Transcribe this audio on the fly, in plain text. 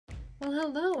Well,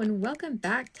 hello and welcome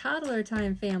back, Toddler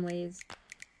Time families.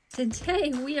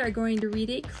 Today we are going to read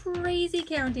a crazy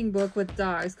counting book with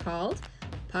dogs called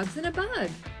Pugs and a Bug.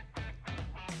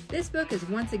 This book is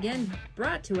once again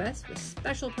brought to us with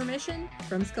special permission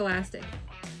from Scholastic.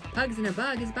 Pugs and a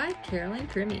Bug is by Carolyn and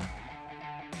Crimi.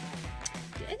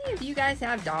 Do any of you guys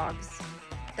have dogs?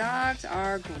 Dogs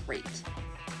are great.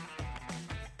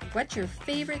 What's your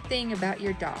favorite thing about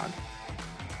your dog?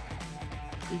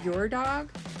 Your dog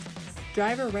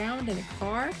drive around in a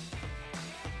car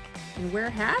and wear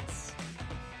hats?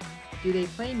 Do they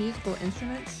play musical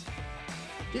instruments?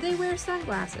 Do they wear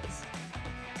sunglasses?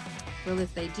 Well,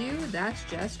 if they do, that's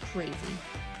just crazy.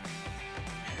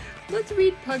 Let's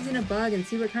read Pugs and a Bug and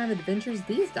see what kind of adventures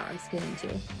these dogs get into.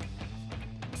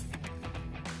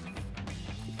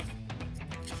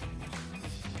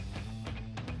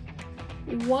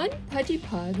 One pudgy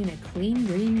pug and a clean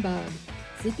green bug,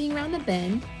 zipping round the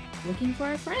bend, looking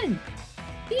for a friend.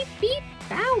 Beep, beep,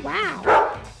 bow,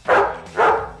 wow.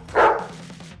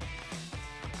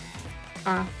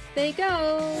 Off they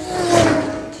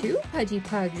go. Two pudgy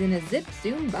pugs and a zip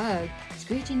zoom bug,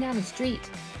 screeching down the street,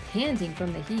 panting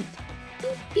from the heat.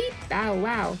 Beep, beep, bow,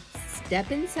 wow. Step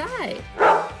inside.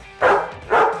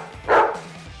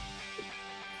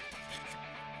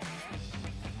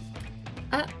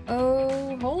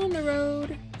 Uh-oh, hole in the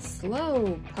road.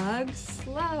 Slow, pug,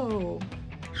 slow.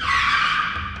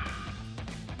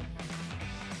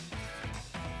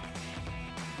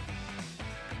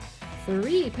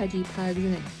 Three pudgy pugs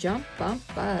and a jump bump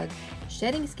bug,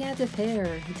 shedding scads of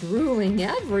hair, drooling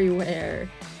everywhere.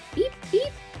 Beep,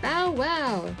 beep, bow,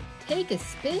 wow. Take a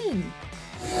spin.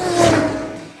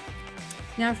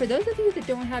 Now, for those of you that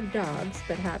don't have dogs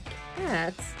but have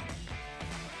cats,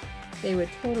 they would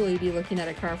totally be looking at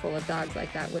a car full of dogs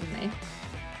like that, wouldn't they?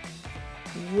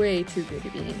 Way too good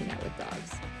to be hanging out with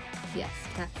dogs. Yes,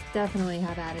 cats definitely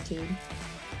have attitude.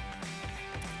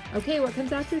 Okay, what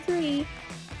comes after three?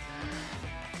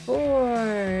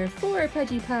 Four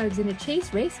pudgy pugs and a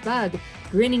chase race bug,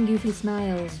 grinning goofy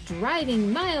smiles,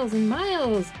 driving miles and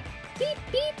miles. Beep,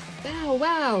 beep, bow,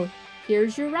 wow.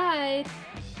 Here's your ride.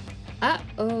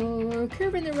 Uh-oh,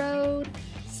 curve in the road.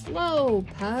 Slow,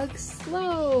 pug,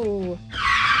 slow.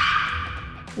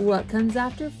 What comes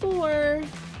after four?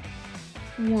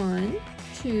 1,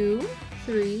 2,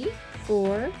 3,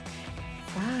 4,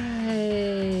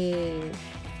 5.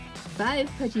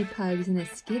 5 pudgy pugs and a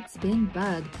skid spin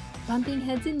bug, bumping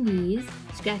heads and knees,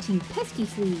 scratching pesky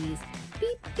fleas.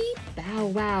 Beep, beep, bow,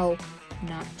 wow.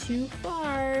 Not too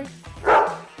far.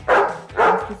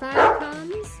 After 5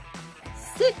 comes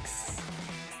 6.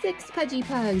 6 pudgy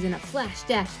pugs and a flash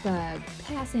dash bug,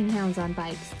 passing hounds on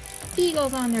bikes,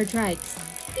 beagles on their trikes.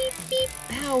 Beep, beep,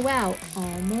 bow, wow.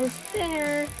 Almost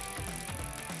there.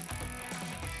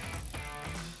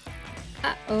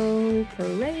 Uh-oh,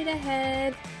 parade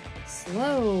ahead.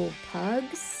 Slow, pug,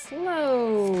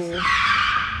 slow.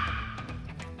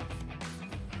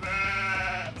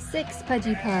 6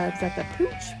 pudgy pugs at the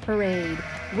pooch parade,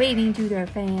 waving to their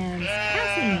fans,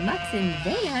 passing mutts in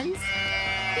vans.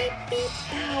 Beep, beep,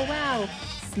 bow, wow.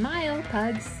 Smile,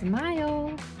 pug,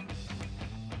 smile.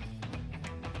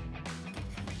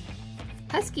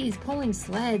 Huskies pulling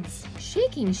sleds,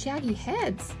 shaking shaggy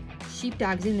heads.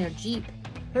 Sheepdogs in their jeep,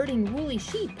 herding woolly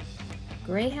sheep.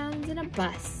 Greyhounds in a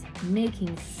bus,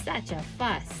 making such a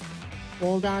fuss.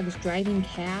 Bulldogs driving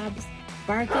cabs,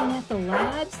 barking at the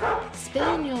labs.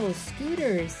 Spaniels,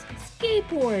 scooters,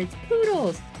 skateboards,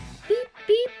 poodles. Beep,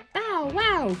 beep, bow,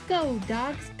 wow. Go,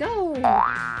 dogs, go.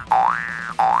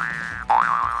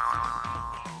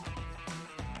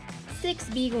 6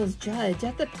 beagles judge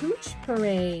at the pooch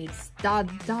parade.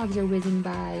 Dogs are whizzing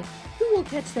by. Who will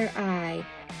catch their eye?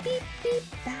 Beep, beep,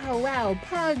 bow, wow.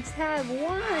 Pugs have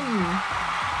won.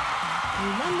 You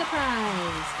won the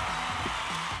prize.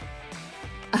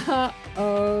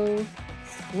 Uh-oh.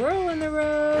 Squirrel in the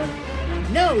road.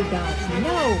 No, dogs,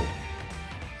 no.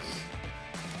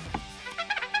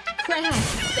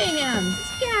 Crash, bam,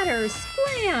 scatter,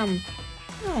 scram.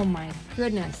 Oh my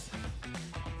goodness.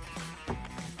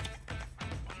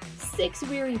 6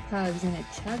 weary pugs and a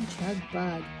chug-chug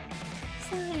bug,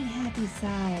 sighing happy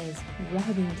sighs,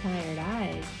 rubbing tired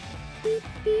eyes. Beep,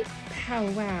 beep, pow,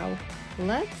 wow.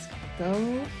 Let's go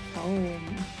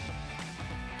home.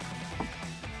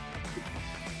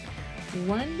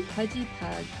 1 pudgy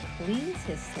pug cleans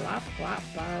his slop-flop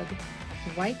bug,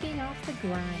 wiping off the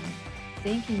grime,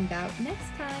 thinking about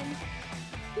next time.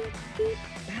 Beep, beep,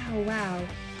 bow, wow.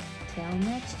 Till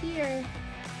next year.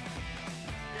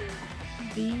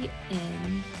 The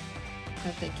end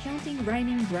of the Counting,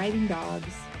 Rhyming, Driving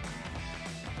Dogs.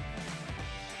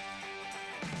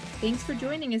 Thanks for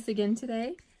joining us again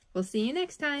today. We'll see you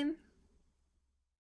next time.